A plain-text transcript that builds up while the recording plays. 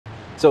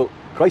So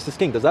Christ is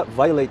king, does that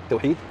violate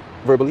Tawheed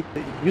verbally?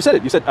 You said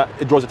it. You said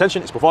it draws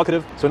attention, it's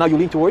provocative. So now you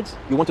lean towards,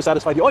 you want to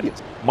satisfy the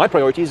audience. My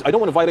priority is I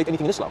don't want to violate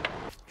anything in Islam.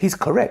 He's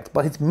correct,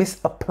 but he's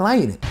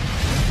misapplying it.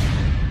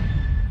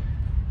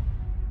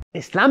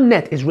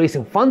 IslamNet is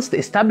raising funds to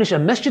establish a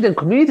masjid and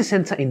community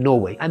centre in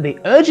Norway, and they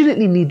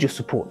urgently need your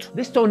support.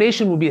 This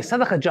donation will be a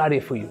sadaqah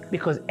jariyah for you,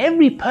 because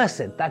every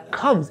person that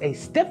comes a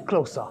step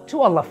closer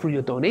to Allah through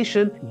your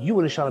donation, you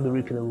will inshallah be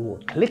reaping the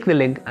reward. Click the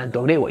link and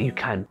donate what you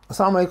can.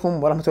 Assalamu alaikum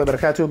wa rahmatullahi wa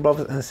barakatuh,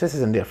 brothers and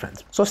sisters and dear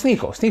friends. So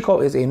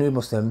NEAK0 is a new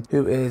Muslim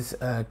who is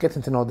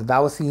getting to know the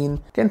Dawah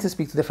scene, getting to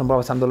speak to different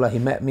brothers, alhamdulillah. He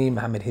met me,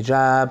 Muhammad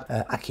Hijab,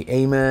 Aki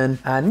Ayman,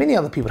 and many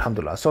other people,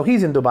 alhamdulillah. So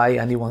he's in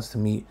Dubai and he wants to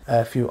meet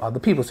a few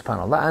other people,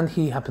 subhanAllah, and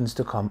he happens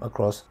to come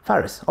across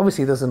Faris.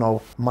 Obviously he doesn't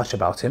know much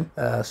about him,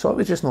 so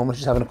it's just normal,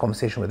 just having a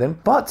conversation with him.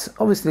 But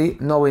obviously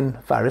knowing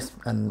Faris,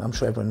 and I'm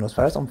sure everyone knows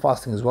Faris, I'm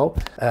fasting as well,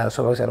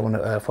 so obviously I don't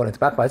want to fall into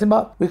backbiting,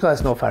 but we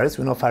guys know Faris.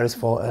 We know Faris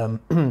for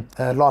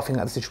laughing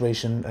at the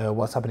situation,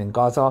 what's happening in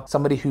Gaza,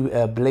 somebody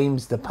who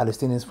blames the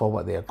Palestinians for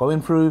what they are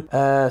going through,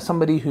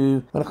 somebody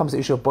who, when it comes to the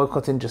issue of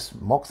boycotting, just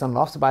mocks and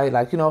laughs about it,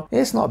 like, you know,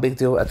 it's not a big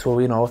deal at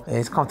all, you know,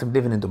 he's comfortable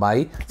living in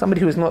Dubai.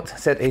 Somebody who has not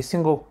said a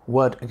single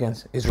word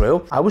against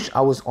Israel. I wish I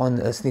was on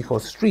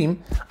NEAK0's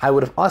stream. I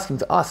would have asked him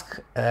to ask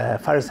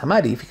Faris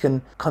Hamadi if he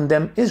can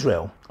condemn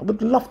Israel. I would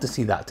love to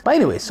see that. But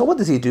anyway, so what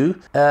does he do?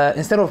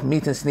 Instead of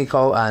meeting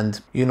NEAK0 and,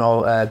 you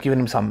know, giving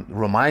him some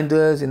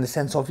reminders in the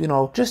sense of, you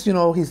know, just, you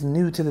know, he's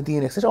new to the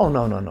deen, etc. Oh,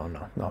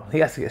 no. He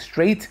has to get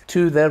straight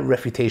to the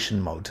refutation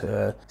mode.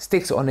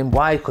 Sticks it on him.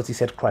 Why? Because he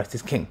said Christ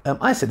is king.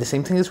 I said the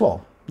same thing as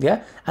well.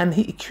 Yeah? And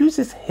he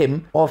accuses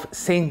him of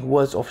saying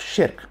words of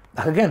shirk.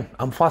 Like, again,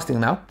 I'm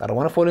fasting now. I don't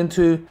want to fall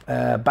into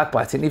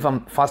backbiting. If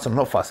I'm fasting or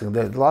not fasting,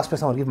 the last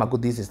person I want to give my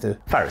good deeds is to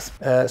Faris.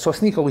 So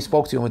NEAK0, we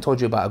spoke to you and we told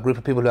you about a group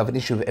of people who have an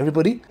issue with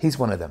everybody. He's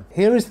one of them.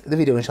 Here is the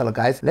video, inshallah,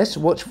 guys. Let's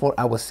watch for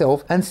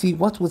ourselves and see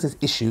what was his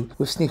issue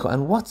with NEAK0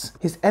 and what's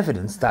his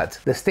evidence that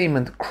the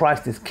statement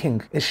Christ is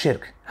king is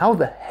shirk. How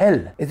the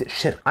hell is it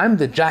shirk? I'm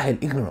the jahil,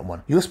 ignorant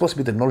one. You're supposed to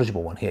be the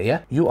knowledgeable one here,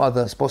 yeah? You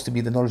are supposed to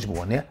be the knowledgeable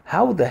one, yeah?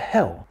 How the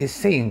hell is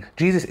saying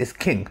Jesus is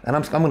king? And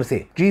I'm going to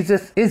say,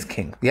 Jesus is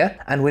king,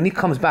 yeah? And when he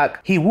comes back,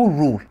 he will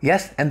rule,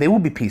 yes? And there will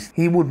be peace.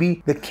 He will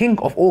be the king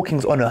of all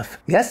kings on earth,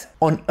 yes?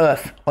 On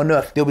earth.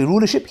 There'll be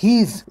rulership.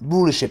 His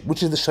rulership,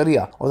 which is the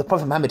Sharia of the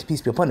Prophet Muhammad,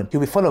 peace be upon him.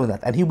 He'll be following that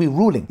and he'll be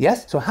ruling,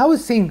 yes? So how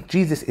is saying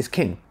Jesus is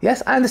king?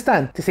 Yes, I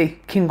understand to say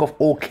king of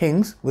all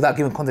kings without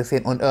giving context,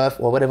 saying on earth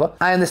or whatever.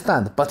 I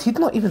understand, but he did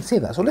not even say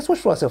that. So let's watch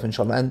for ourselves,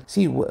 inshallah, and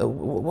see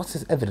what's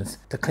his evidence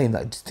to claim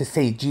that, to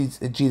say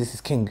Jesus is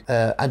king.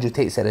 Andrew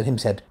Tate said and him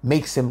said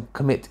makes him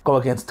go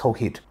against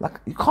Tawheed. Like,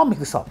 you can't make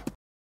this up.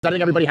 I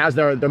think everybody has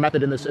their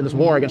method in this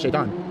war against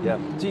Shaitan. Yeah.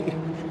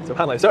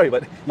 SubhanAllah, sorry,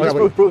 but you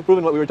just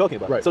proven what we were talking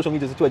about. Right. Social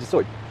media is a two-edged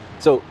sword.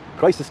 So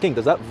Christ is king,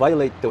 does that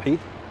violate Tawheed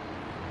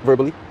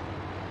verbally?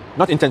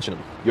 Not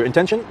intentionally. Your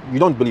intention, you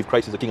don't believe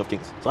Christ is the king of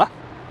kings.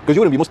 Because you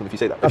wouldn't be Muslim if you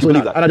say that. Absolutely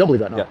you believe not. That. And I don't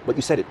believe that, no. Yeah, but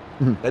you said it.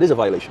 That is a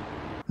violation.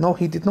 No,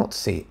 he did not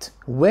say it.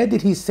 Where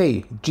did he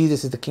say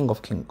Jesus is the king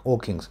of all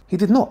kings? He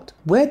did not.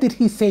 Where did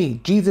he say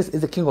Jesus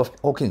is the king of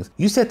all kings?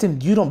 You said to him,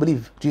 you don't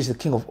believe Jesus is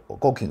the king of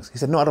all kings. He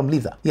said, no, I don't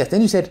believe that. Yes,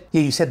 then you said,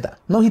 yeah, you said that.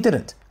 No, he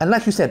didn't. And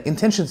like you said,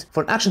 intentions,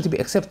 for an action to be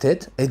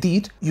accepted, a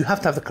deed, you have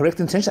to have the correct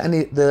intention and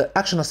the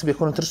action has to be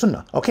according to the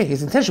sunnah. Okay,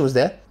 his intention was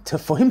there.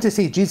 For him to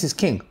say Jesus is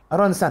king, I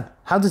don't understand.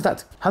 How does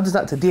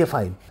that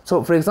deify him?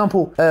 So for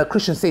example,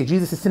 Christians say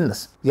Jesus is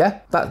sinless.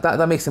 Yeah,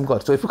 that makes him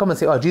God. So if we come and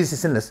say, oh, Jesus is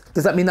sinless,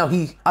 does that mean now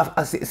he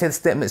said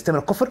statement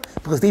of kufr?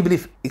 Because they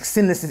believe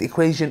sinless is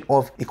equation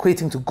of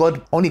equating to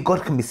God. Only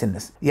God can be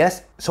sinless.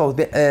 Yes. So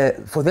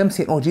for them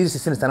saying, oh, Jesus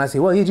is sinless, and I say,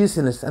 well, yeah, Jesus is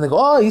sinless, and they go,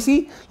 oh, you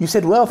see, you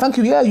said, well, thank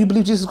you, yeah, you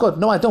believe Jesus is God.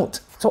 No, I don't.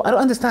 So I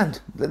don't understand.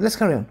 Let's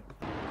carry on.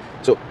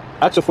 So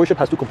acts of worship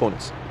has two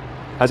components: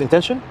 has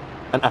intention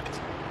and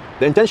act.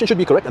 The intention should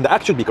be correct and the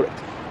act should be correct.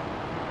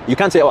 You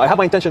can't say, oh, I have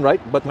my intention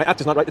right, but my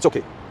act is not right. It's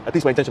okay. At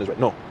least my intention is right.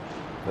 No.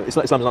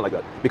 Islam is not like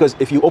that. Because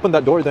if you open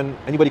that door, then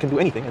anybody can do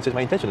anything and say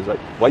my intention is right.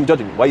 Why are you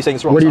judging me? Why are you saying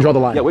it's wrong? Where do you draw the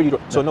line? Yeah, where do you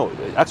draw? So no,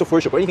 acts of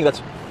worship or anything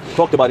that's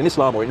talked about in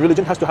Islam or in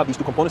religion has to have these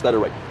two components that are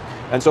right.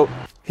 And so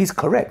he's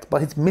correct,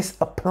 but he's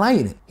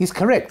misapplying it. He's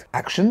correct.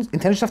 Actions,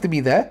 intentions have to be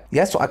there.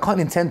 Yes, so I can't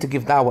intend to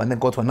give dawah and then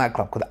go to a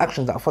nightclub because the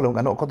actions that are following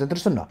are not according to the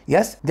sunnah.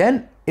 Yes,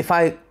 then if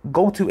I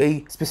go to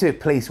a specific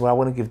place where I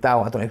want to give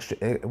dawah, I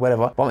don't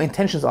whatever, but my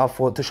intentions are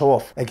to show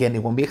off, again,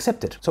 it won't be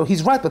accepted. So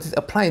he's right, but he's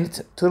applying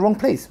it to the wrong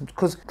place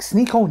because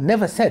NEAK0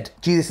 never said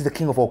Jesus is the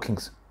king of all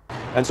kings.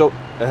 And so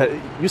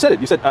you said it.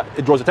 You said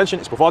it draws attention,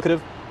 it's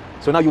provocative.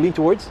 So now you lean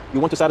towards,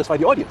 you want to satisfy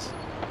the audience.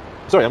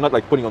 Sorry, I'm not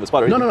like putting you on the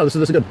spot or anything. No, this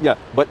is good. Yeah,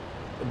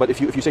 but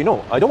if you say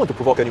no, I don't want to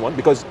provoke anyone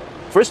because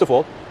first of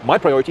all, my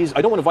priority is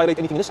I don't want to violate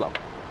anything in Islam.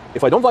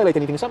 If I don't violate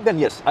anything in Islam, then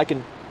yes, I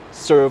can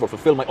serve or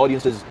fulfill my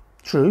audience's.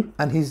 True,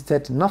 and he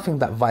said nothing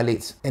that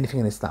violates anything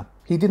in Islam.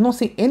 He did not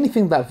say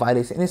anything that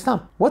violates in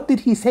Islam. What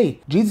did he say?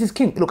 Jesus is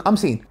king. Look, I'm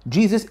saying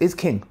Jesus is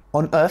king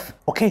on earth.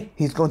 Okay,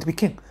 he's going to be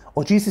king.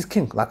 Or Jesus is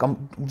king, like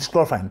I'm just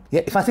glorifying.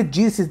 Yeah, if I said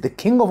Jesus is the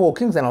king of all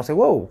kings, then I'll say,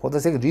 whoa, what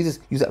does I say? Jesus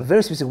used that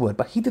very specific word,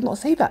 but he did not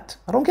say that.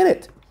 I don't get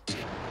it.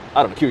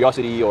 I don't know,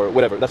 curiosity or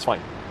whatever, that's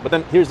fine. But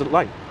then here's the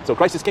line. So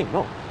Christ is king.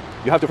 No.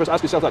 You have to first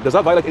ask yourself that. Does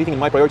that violate anything in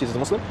my priorities as a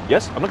Muslim?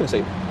 Yes, I'm not going to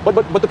say it.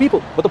 But the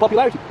people, but the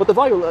popularity, but the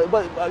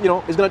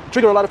viral, is going to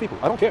trigger a lot of people.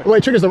 I don't care. Well,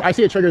 I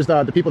see it triggers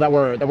the people that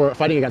we're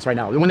fighting against right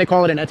now. When they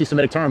call it an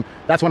anti-Semitic term,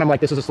 that's when I'm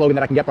like, this is a slogan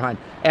that I can get behind.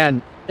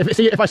 And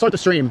if I start to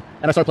stream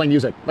and I start playing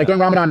music, like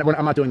during Ramadan,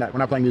 I'm not doing that. We're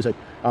not playing music.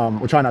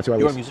 We're trying not to.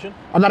 You're a musician?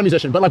 I'm not a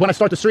musician, but like when I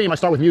start to stream, I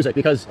start with music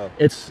because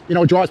it's,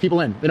 it draws people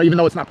in. Even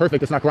though it's not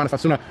perfect, it's not Qur'an, it's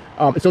not Sunnah,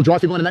 it still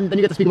draws people in. And then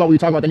you get to speak about what you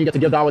talk about. Then you get to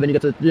give Dawah. Then you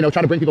get to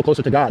try to bring people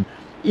closer to God.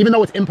 Even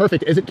though it's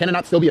imperfect, can it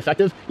not still be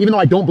effective? Even though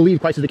I don't believe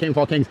Christ is the King of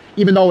all kings,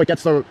 even though it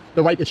gets the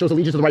right, it shows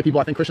allegiance to the right people.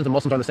 I think Christians and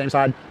Muslims are on the same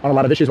side on a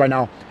lot of issues right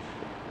now.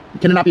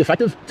 Can it not be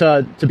effective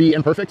to be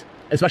imperfect,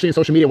 especially in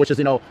social media, which is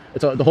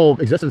the whole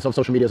existence of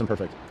social media is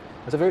imperfect?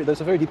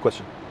 That's a very deep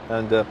question,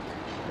 and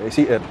you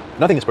see,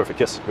 nothing is perfect.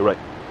 Yes, you're right.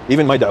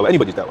 Even my dawah,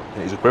 anybody's dawah,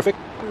 is it perfect?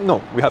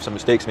 No, we have some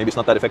mistakes. Maybe it's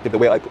not that effective the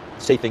way I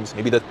say things.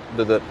 Maybe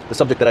the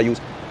subject that I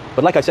use.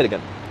 But like I said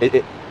again,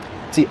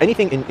 see,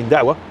 anything in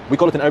da'wah, we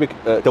call it in Arabic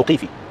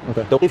tawqifi.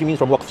 Okay. Tawqifi means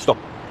from waqf, stop.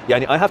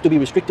 Yani I have to be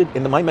restricted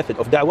in my method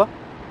of da'wah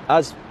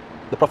as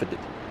the Prophet did.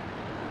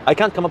 I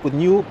can't come up with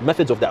new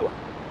methods of da'wah.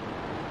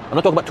 I'm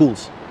not talking about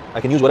tools. I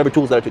can use whatever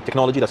tools that are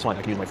technology, that's fine.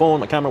 I can use my phone,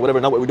 my camera, whatever,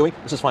 now what we're doing,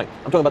 this is fine.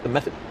 I'm talking about the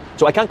method.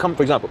 So I can't come,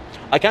 for example,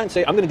 I can't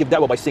say I'm going to give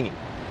da'wah by singing.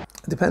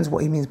 It depends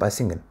what he means by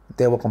singing.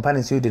 There were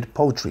companions who did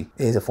poetry.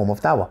 It is a form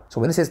of dawah.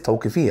 So when it says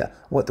tawqifiyya,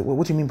 what do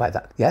you mean by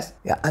that? Yes?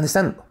 Yeah, I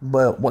understand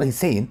what he's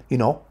saying,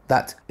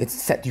 that it's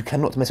set. You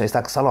cannot mess with it. It's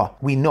like salah.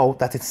 We know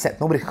that it's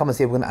set. Nobody can come and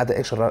say we're going to add the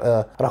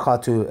extra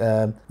rakah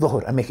to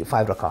dhuhr and make it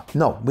 5 rakah.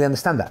 No, we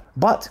understand that.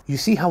 But you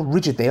see how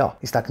rigid they are.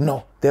 It's like,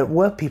 no. There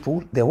were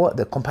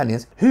the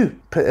companions who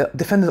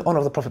defended the honor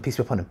of the Prophet, peace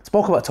be upon him.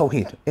 Spoke about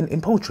tawheed in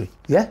poetry.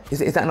 Yeah?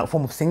 Is that not a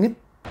form of singing?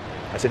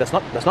 I say that's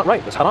not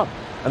right, that's haram.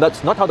 And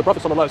that's not how the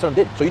Prophet ﷺ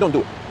did, so you don't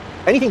do it.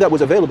 Anything that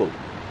was available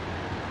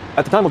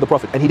at the time of the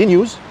Prophet and he didn't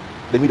use,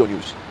 then we don't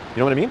use. You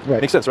know what I mean? Right.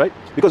 Makes sense, right?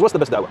 Because what's the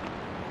best da'wah?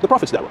 The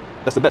Prophet's da'wah.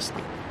 That's the best.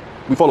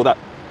 We follow that,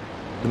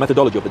 the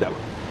methodology of the da'wah.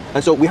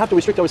 And so we have to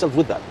restrict ourselves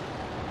with that.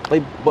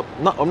 I'm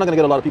not going to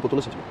get a lot of people to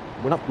listen to me.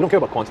 We don't care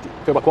about quantity,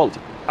 we care about quality.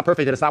 Not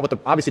perfect, and it's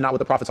obviously not what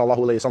the Prophet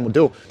ﷺ would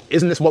do.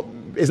 Isn't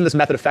this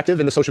method effective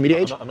in the social media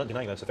age? I'm not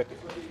denying that it's effective.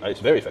 It's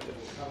very effective.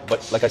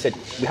 But like I said,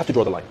 we have to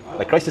draw the line.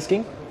 Like Christ is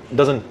king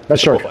doesn't.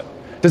 That's shirk.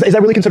 Is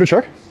that really considered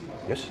shirk?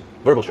 Yes,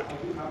 verbal shirk.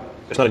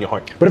 It's not in your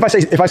heart. But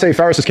if I say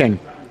Faris is king.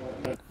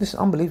 This is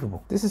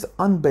unbelievable. This is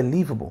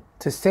unbelievable.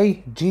 To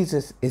say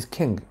Jesus is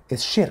king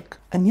is shirk.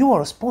 And you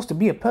are supposed to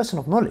be a person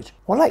of knowledge.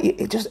 Wallah,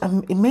 it just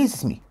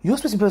amazes me. You're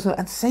supposed to be a person,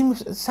 and same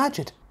with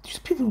Sajid. These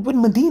people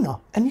in Medina,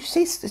 and you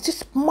say, it's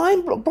just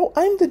mind-blowing. Bro,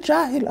 I'm the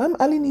Jahil,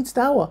 Ali needs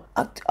dawah.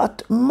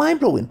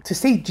 Mind-blowing. To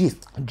say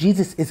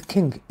Jesus is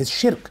king is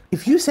shirk.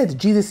 If you said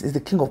Jesus is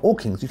the king of all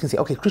kings, you can say,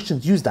 okay,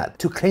 Christians use that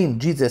to claim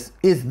Jesus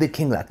is the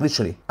king, like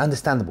literally,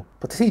 understandable.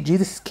 But to say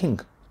Jesus is king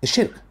is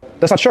shirk.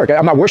 That's not shirk.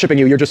 I'm not worshiping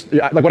you. You're just,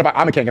 like, what if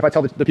I'm a king? If I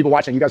tell the people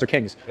watching, you guys are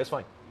kings. That's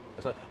fine.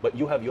 That's not, but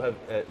you have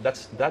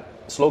that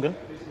slogan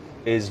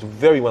is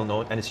very well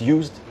known, and it's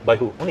used by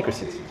who? Only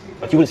Christians.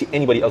 Like you wouldn't see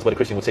anybody else but a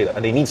Christian would say that,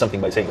 and they mean something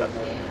by saying that.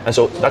 And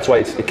so that's why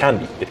it can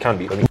be.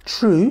 I mean,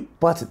 true,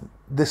 but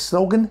the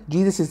slogan,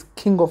 Jesus is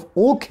king of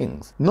all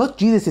kings, not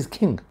Jesus is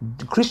king.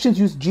 Christians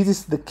use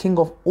Jesus the king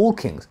of all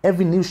kings.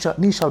 Every knee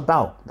shall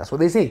bow. That's what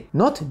they say.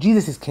 Not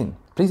Jesus is king.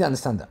 Please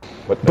understand that.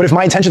 But if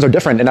my intentions are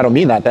different and I don't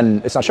mean that,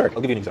 then it's not shirk.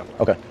 I'll give you an example.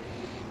 Okay.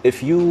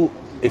 If you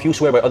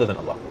swear by other than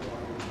Allah,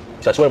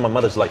 so I swear on my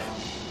mother's life,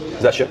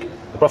 is that shirk?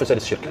 The Prophet said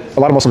it's shirk. A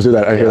lot of Muslims do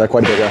that. I hear that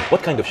quite a bit, yeah.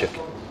 What kind of shirk?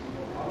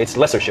 It's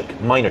lesser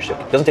shirk, minor shirk.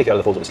 It doesn't take you out of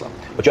the fold of Islam.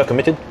 But you have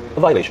committed a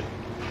violation.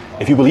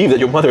 If you believe that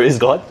your mother is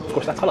God, of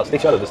course that's halas,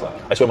 takes you out of Islam.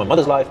 I swear on my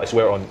mother's life, I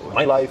swear on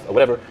my life, or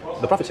whatever.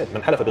 The Prophet said,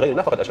 Man halafa bighayri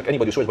Allah faqad ashrak.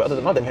 Anybody who swears by other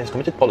than Allah, then he has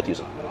committed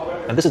polytheism.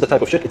 And this is the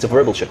type of shirk, it's a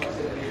verbal shirk.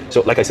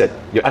 So like I said,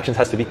 your actions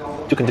has to be,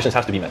 two conditions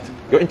has to be met.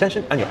 Your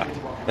intention and your act.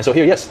 And so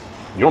here, yes,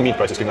 you don't mean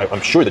Christ is king.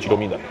 I'm sure that you don't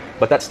mean that.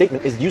 But that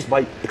statement is used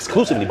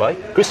exclusively by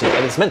Christians,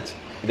 and it's meant.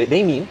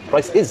 They mean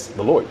Christ is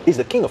the Lord, is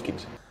the King of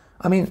Kings.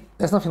 I mean,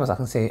 there's nothing else I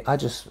can say. I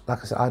just, like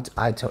I said,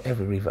 I tell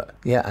every revert.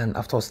 Yeah, and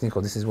I've told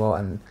Sneako this as well,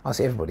 and I'll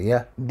say everybody,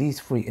 yeah. These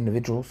three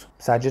individuals,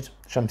 Sajid,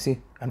 Shamsi,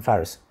 and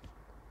Faris.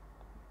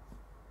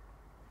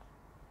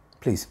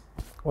 Please.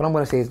 What I'm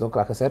going to say is, look,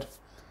 like I said,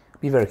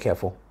 be very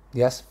careful.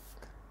 Yes,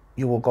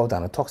 you will go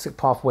down a toxic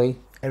pathway.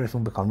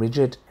 Everything will become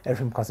rigid,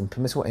 everything becomes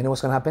impermissible. You know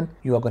what's going to happen?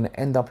 You are going to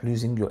end up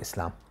losing your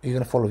Islam. You're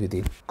going to follow your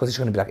deen, because it's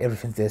going to be like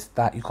everything's this,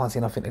 that, you can't say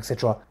nothing,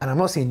 etc. And I'm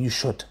not saying you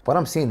should. What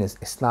I'm saying is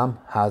Islam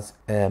has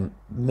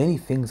many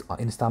things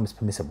in Islam is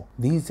permissible.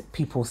 These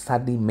people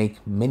sadly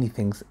make many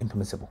things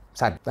impermissible.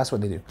 Sadly, that's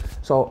what they do.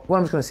 So what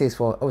I'm just going to say is,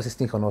 for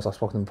obviously Sneako knows I've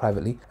spoken to him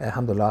privately.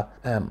 Alhamdulillah,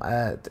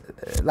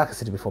 like I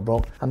said before,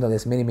 bro, alhamdulillah,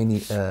 there's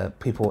many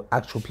people,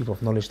 actual people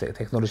of knowledge that I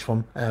take knowledge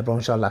from, bro,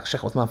 inshallah, like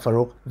Sheikh Uthman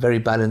Farouk, very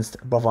balanced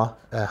brother,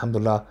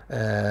 alhamdulillah,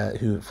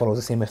 who follows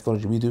the same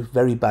methodology we do,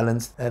 very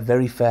balanced,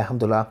 very fair,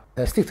 alhamdulillah.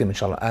 Stick to him,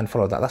 inshallah, and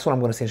follow that. That's what I'm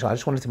going to say, inshallah. I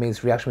just wanted to make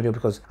this reaction video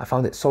because I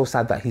found it so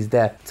sad that he's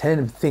there telling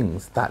him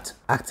things that,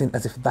 acting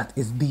as if that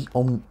is the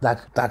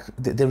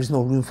there is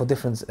no room for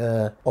difference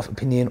of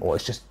opinion, or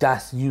it's just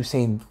that's you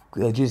saying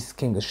Jesus is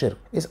king of shirk.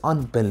 It's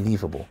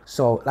unbelievable.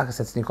 So like I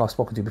said, Sneak, I've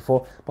spoken to you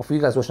before, but for you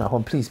guys watching at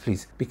home, please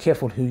be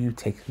careful who you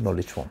take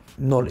knowledge from.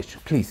 Knowledge,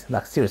 please,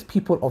 like serious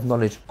people of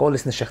knowledge. Go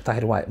listen to Sheikh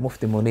Tahir White,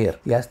 Mufti Munir.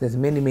 Yes, there's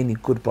many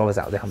good brothers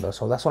out there, alhamdulillah.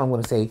 So that's what I'm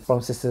going to say,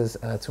 brothers and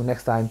sisters. Till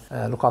next time,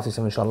 look after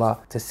yourself, inshallah.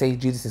 To say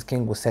Jesus is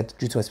king was said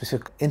due to a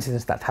specific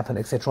incident that happened,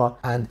 etc.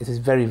 And it is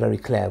very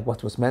clear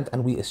what was meant,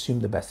 and we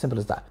assume the best. Simple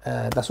as that.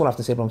 That's all I have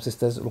to say, brothers and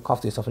sisters. Look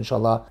after yourself,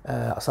 inshallah.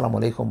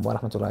 Assalamu alaikum wa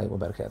rahmatullahi wa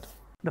barakatuh.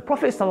 The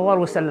Prophet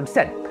ﷺ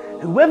said,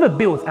 whoever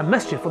builds a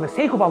masjid for the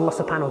sake of Allah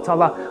subhanahu wa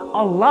ta'ala,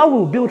 Allah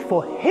will build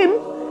for him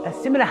a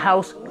similar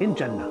house in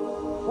Jannah.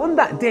 On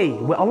that day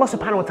where Allah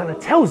subhanahu wa ta'ala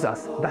tells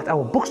us that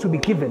our books will be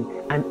given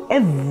and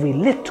every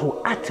little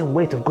atom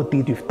weight of good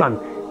deed you've done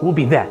will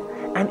be there.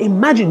 And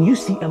imagine you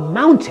see a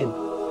mountain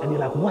and you're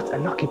like, what a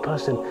lucky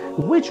person,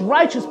 which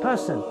righteous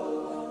person?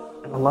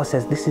 And Allah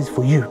says, this is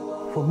for you.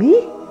 For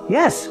me?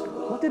 Yes.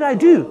 What did I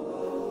do?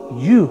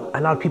 You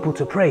allowed people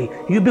to pray.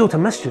 You built a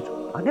masjid.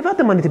 I never had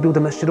the money to build a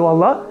masjid, oh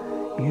Allah.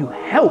 You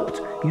helped,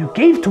 you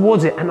gave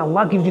towards it, and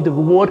Allah gives you the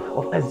reward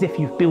of as if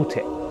you've built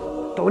it.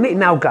 Donate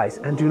now, guys,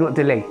 and do not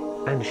delay.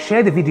 And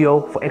share the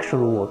video for extra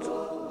rewards.